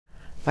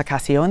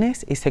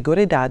Vacaciones y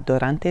seguridad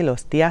durante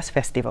los días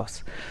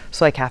festivos.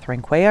 Soy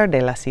Catherine Cuellar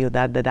de la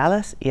ciudad de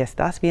Dallas y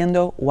estás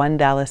viendo One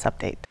Dallas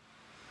Update.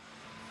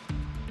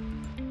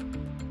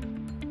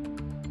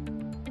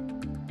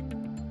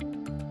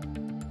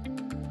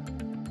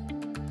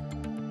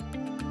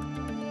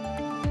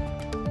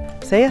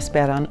 Se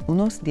esperan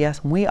unos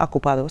días muy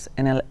ocupados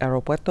en el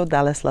aeropuerto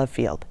Dallas Love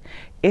Field.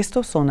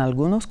 Estos son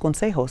algunos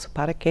consejos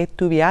para que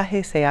tu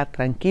viaje sea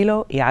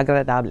tranquilo y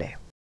agradable.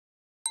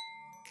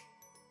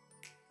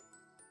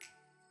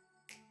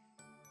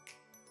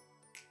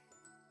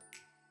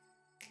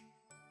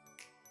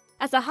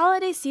 As the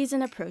holiday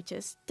season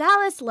approaches,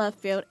 Dallas Love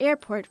Field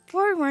Airport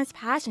forewarns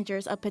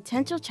passengers of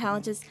potential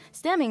challenges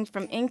stemming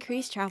from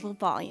increased travel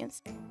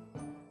volumes.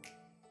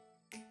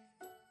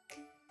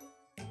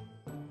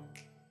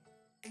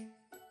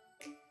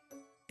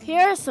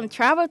 Here are some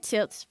travel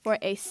tips for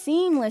a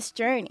seamless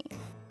journey.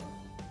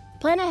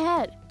 Plan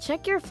ahead.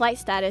 Check your flight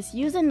status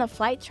using the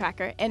flight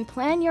tracker and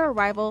plan your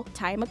arrival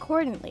time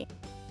accordingly.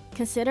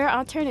 Consider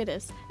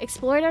alternatives.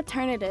 Explore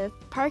alternative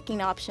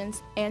parking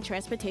options and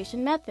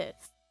transportation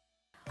methods.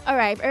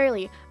 Arrive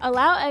early.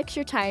 Allow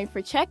extra time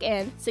for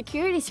check-in,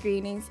 security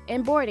screenings,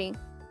 and boarding.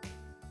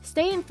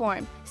 Stay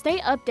informed. Stay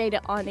updated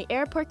on the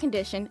airport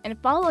condition and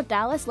follow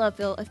Dallas Love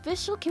Field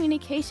official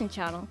communication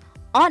channel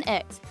on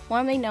X,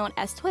 formerly known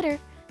as Twitter,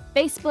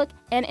 Facebook,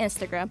 and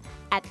Instagram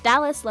at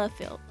Dallas Love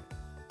Field.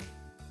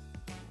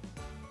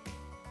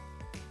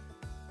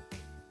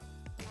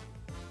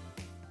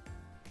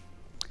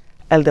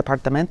 El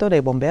Departamento de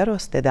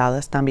Bomberos de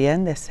Dallas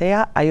también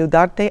desea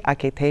ayudarte a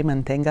que te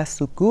mantengas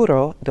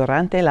seguro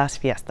durante las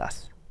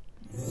fiestas.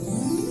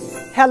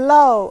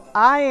 Hello,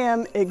 I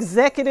am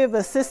Executive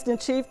Assistant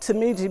Chief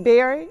Tamiji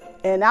Berry,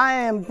 and I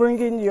am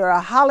bringing your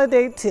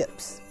holiday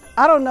tips.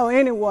 I don't know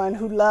anyone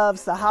who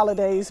loves the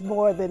holidays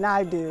more than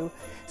I do,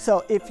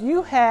 so if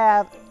you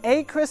have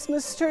a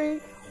Christmas tree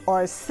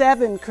or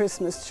 7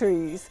 Christmas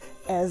trees,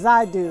 as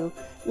I do,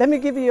 let me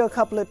give you a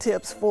couple of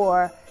tips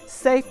for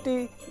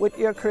safety with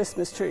your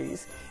Christmas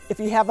trees. If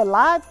you have a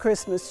live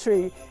Christmas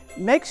tree,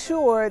 make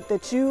sure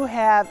that you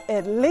have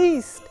at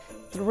least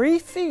 3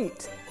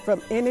 feet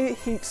from any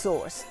heat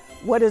source.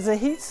 What is a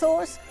heat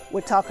source?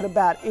 We're talking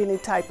about any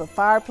type of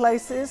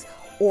fireplaces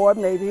or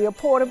maybe a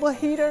portable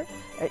heater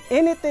or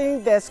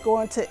anything that's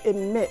going to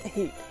emit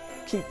heat.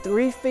 Keep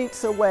 3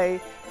 feet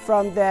away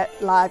from that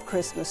live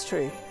Christmas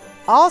tree.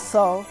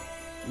 Also,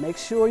 make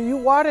sure you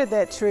water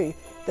that tree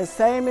the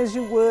same as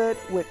you would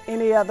with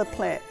any other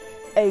plant.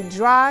 A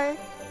dry,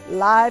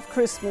 live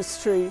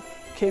Christmas tree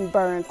can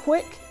burn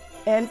quick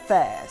and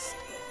fast.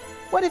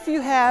 What if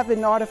you have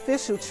an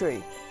artificial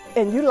tree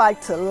and you like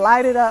to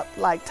light it up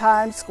like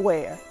Times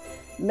Square?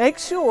 Make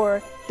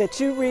sure that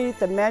you read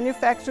the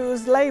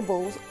manufacturer's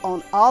labels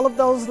on all of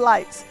those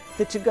lights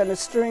that you're going to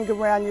string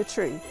around your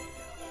tree.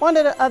 One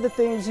of the other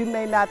things you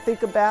may not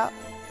think about,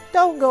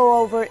 don't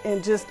go over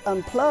and just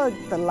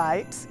unplug the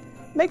lights.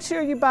 Make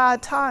sure you buy a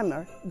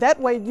timer. That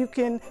way you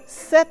can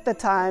set the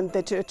time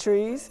that your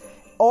trees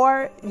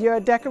or your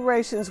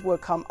decorations will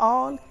come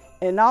on,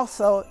 and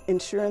also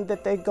ensuring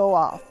that they go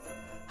off.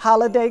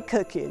 Holiday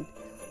cooking.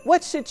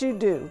 What should you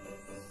do?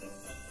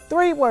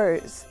 3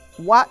 words,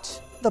 watch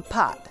the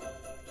pot.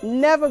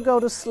 Never go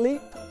to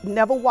sleep,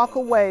 never walk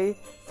away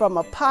from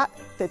a pot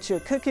that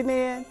you're cooking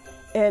in,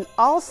 and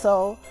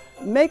also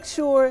make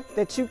sure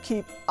that you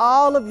keep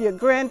all of your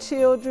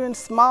grandchildren,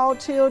 small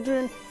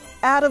children,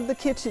 out of the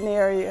kitchen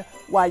area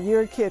while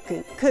you're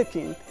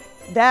cooking.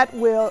 That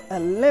will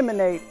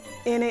eliminate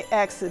any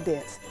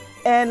accidents.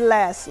 And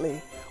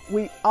lastly,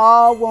 we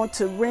all want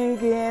to ring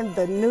in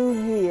the new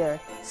year.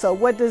 So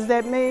what does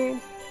that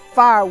mean?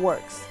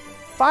 Fireworks.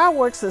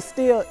 Fireworks are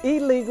still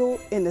illegal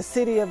in the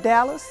city of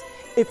Dallas.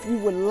 If you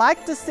would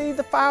like to see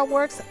the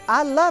fireworks,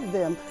 I love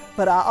them,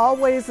 but I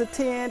always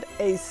attend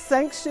a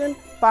sanctioned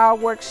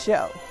fireworks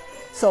show.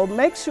 So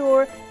make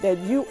sure that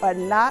you are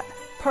not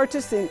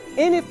purchasing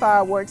any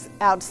fireworks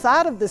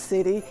outside of the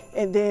city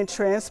and then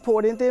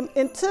transporting them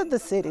into the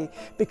city,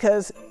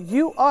 because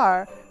you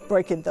are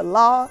breaking the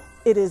law.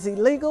 It is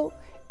illegal,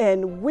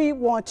 and we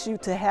want you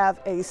to have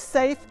a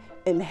safe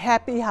and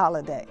happy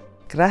holiday.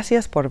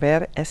 Gracias por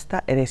ver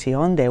esta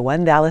edición de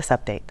One Dallas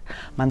Update.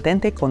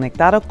 Mantente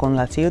conectado con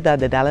la ciudad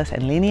de Dallas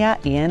en línea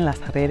y en las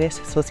redes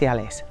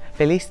sociales.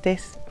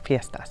 Felices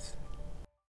fiestas.